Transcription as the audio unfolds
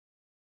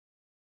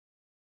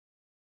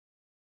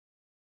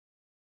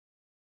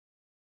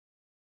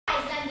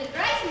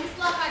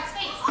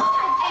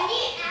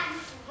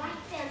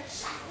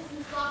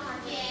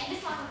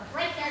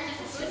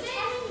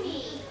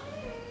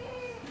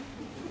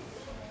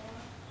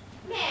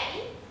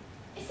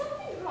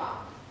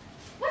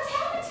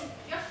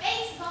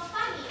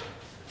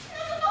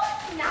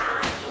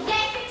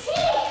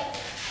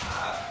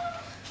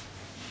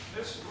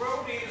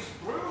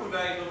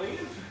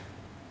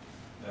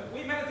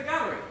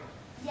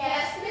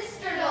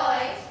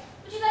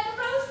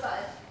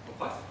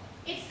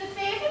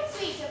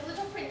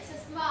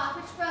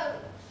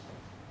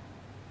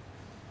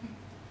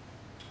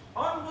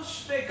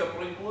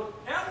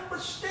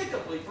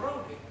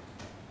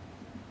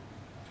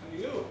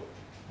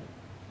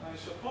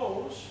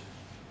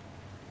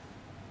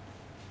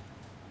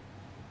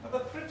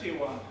pretty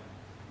one.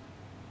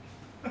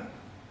 Good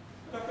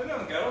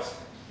afternoon, girls.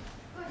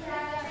 Good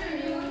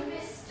afternoon,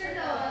 Mr.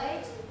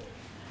 Lloyd.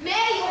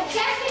 Mary, you're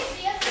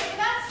definitely upset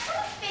about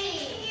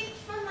something.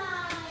 It's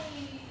my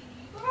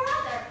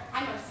brother.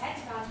 I'm upset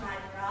about my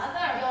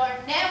brother.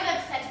 You're never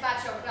upset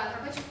about your brother,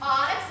 but you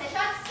are upset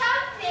about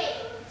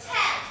something.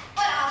 Tell,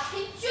 or I'll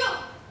hit you.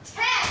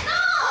 Tell. No,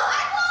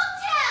 I won't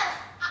tell.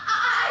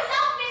 I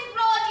love Miss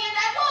Brodie and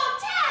I won't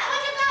tell.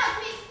 What about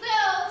Miss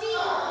Brodie?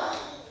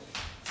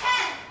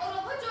 Tell, or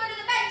I'll put you under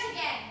the bench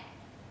again.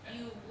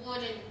 You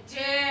wouldn't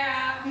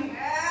dare.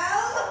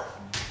 Well,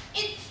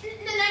 it's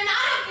none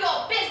of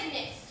your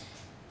business.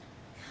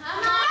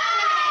 Come on.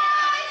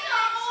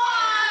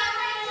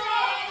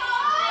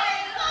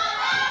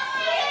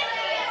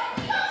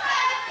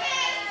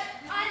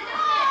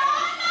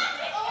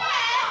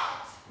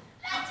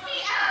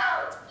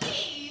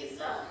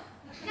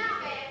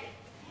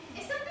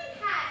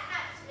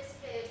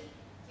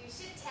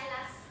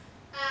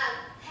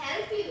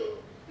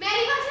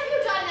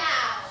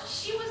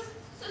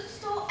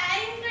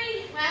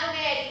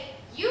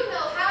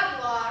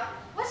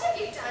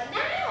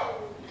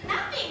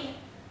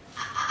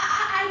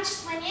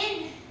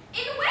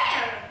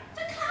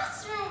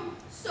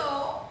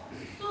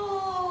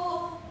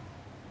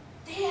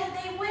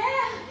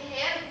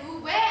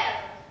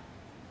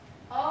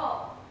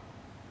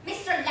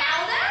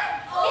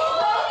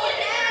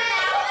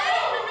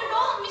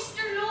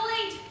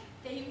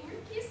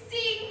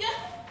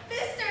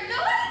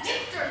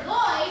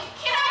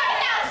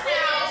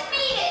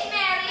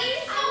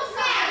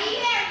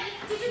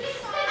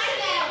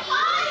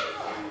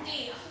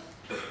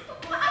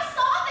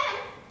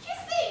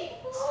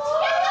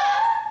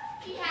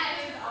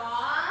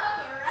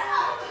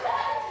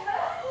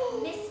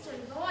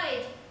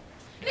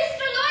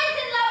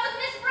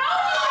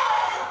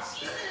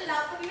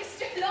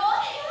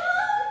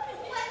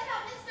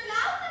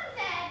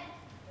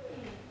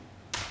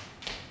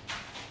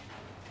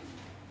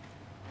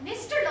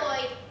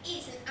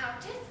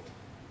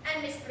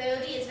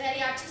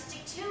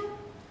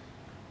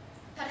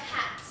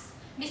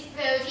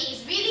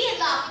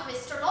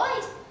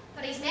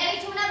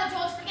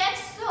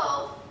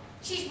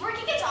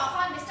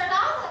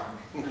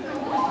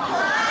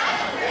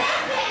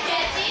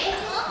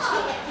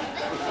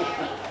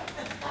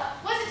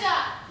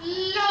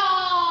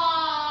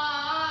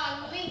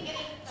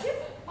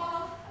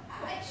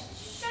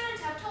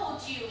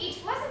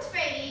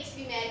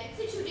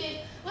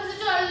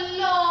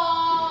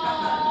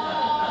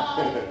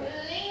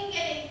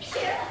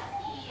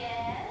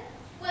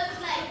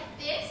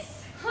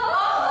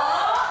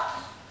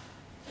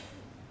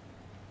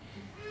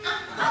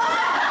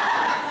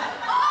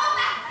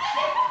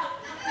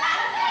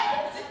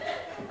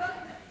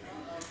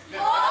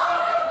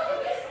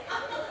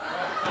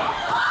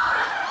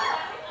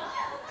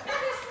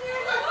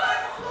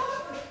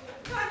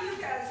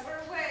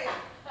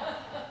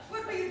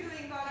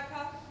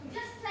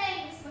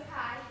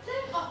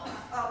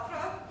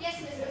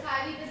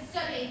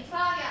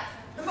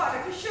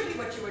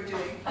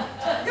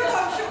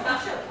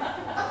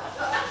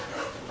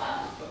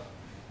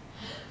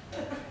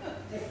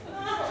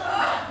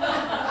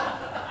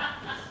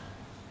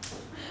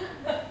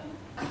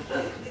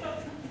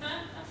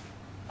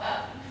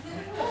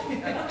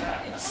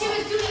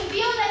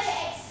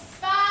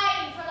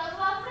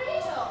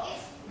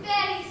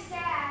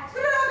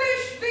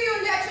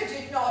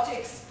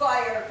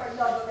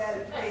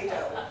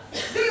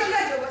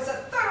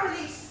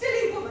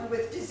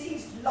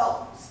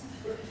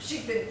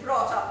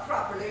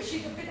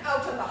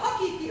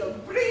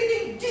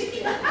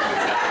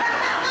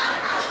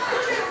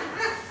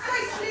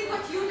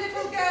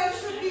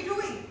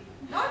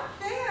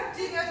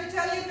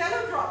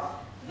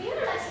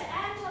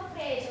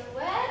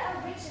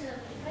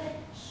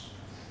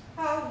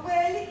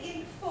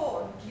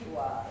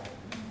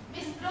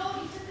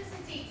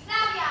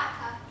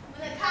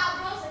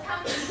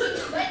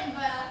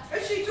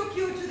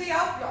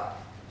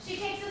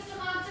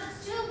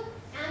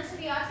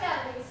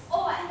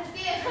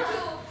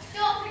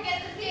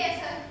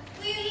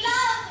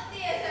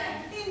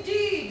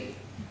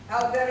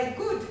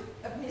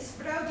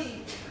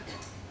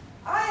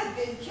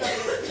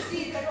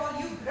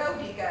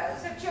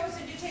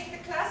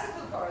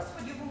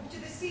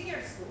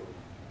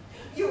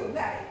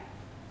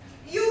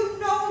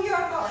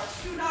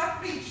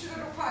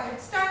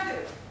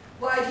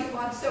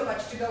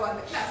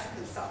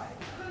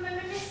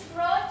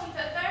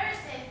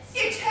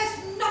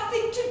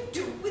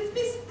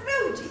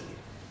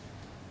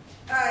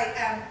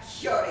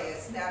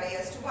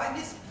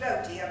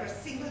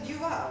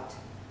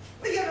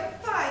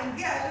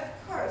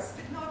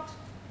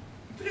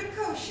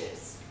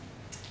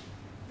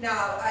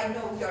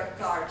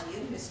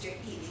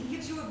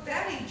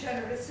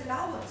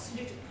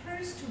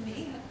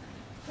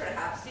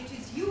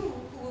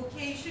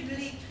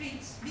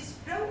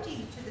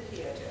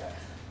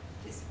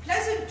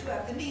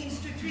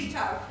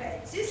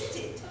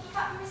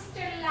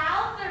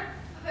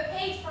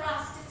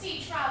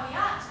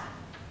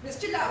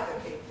 Mr. Lowther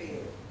paid for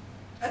you.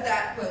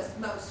 That was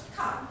most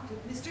kind of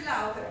Mr.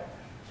 Lowther.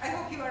 I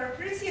hope you are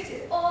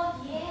appreciative. Oh,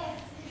 yes.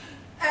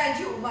 And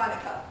you,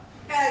 Monica,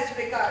 as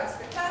regards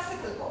the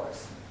classical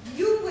course,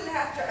 you will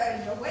have to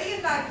earn your way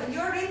in life, and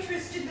your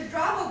interest in the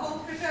drama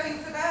won't prepare you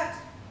for that.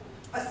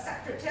 A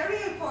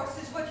secretarial course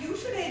is what you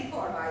should aim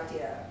for, my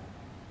dear.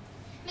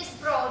 Miss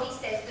Brodie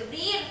says the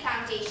real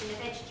foundation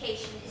of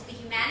education is the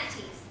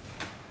humanities.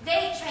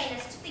 They train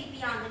us to think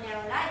beyond the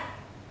narrow life.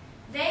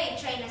 They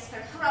train us for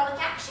heroic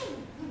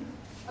action.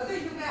 The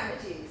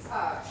humanities,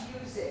 art,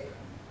 music.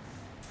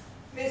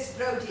 Miss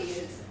Brodie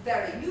is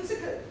very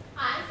musical.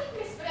 I think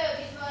Miss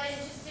Brodie is more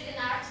interested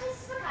in art,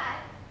 Miss Mackay.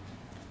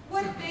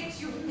 What makes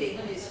you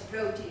think Miss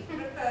Brodie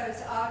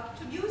prefers art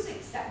to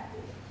music,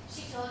 Sandy?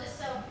 She told us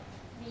so.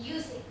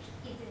 Music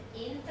is an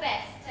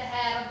interest to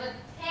her, but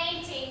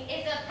painting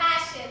is a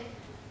passion,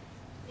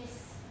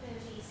 Miss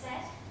Brodie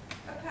said.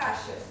 A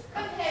passion.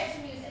 Compared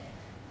to music.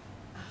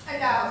 And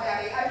now,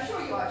 Mary, I'm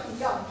sure you are too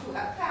young to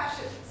have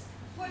passions.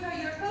 What are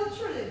your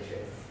cultural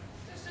interests?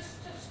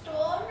 The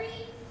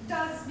story?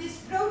 Does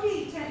Miss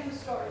Brodie tell you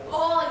stories?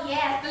 Oh,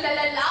 yes, the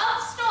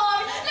love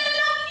story, the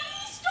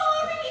lovely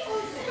stories. Oh,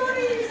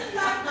 stories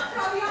like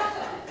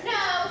Traviata.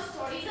 No,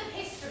 stories of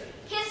history.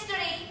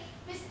 History.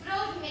 Miss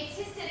Brodie makes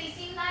history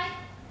seem like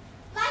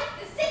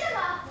the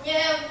cinema.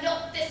 No,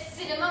 not the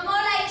cinema, more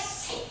like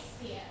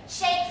Shakespeare.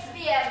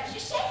 Shakespeare.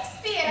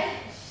 Shakespeare.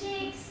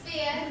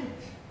 Shakespeare.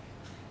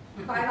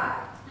 My.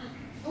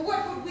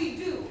 What would we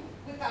do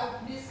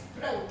without Miss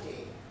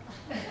Brodie?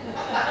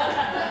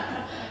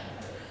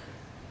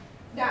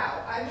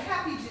 Now, I'm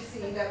happy to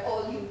see that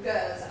all you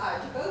girls are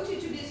devoted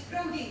to Miss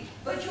Brodie,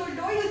 but your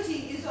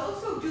loyalty is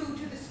also due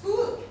to the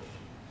school.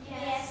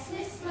 Yes,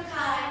 Miss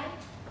Mackay.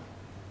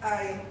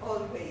 I am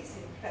always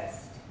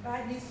impressed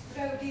by Miss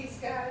Brodie's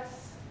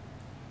girls,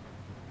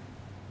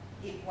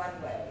 in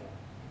one way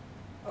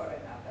or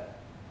another.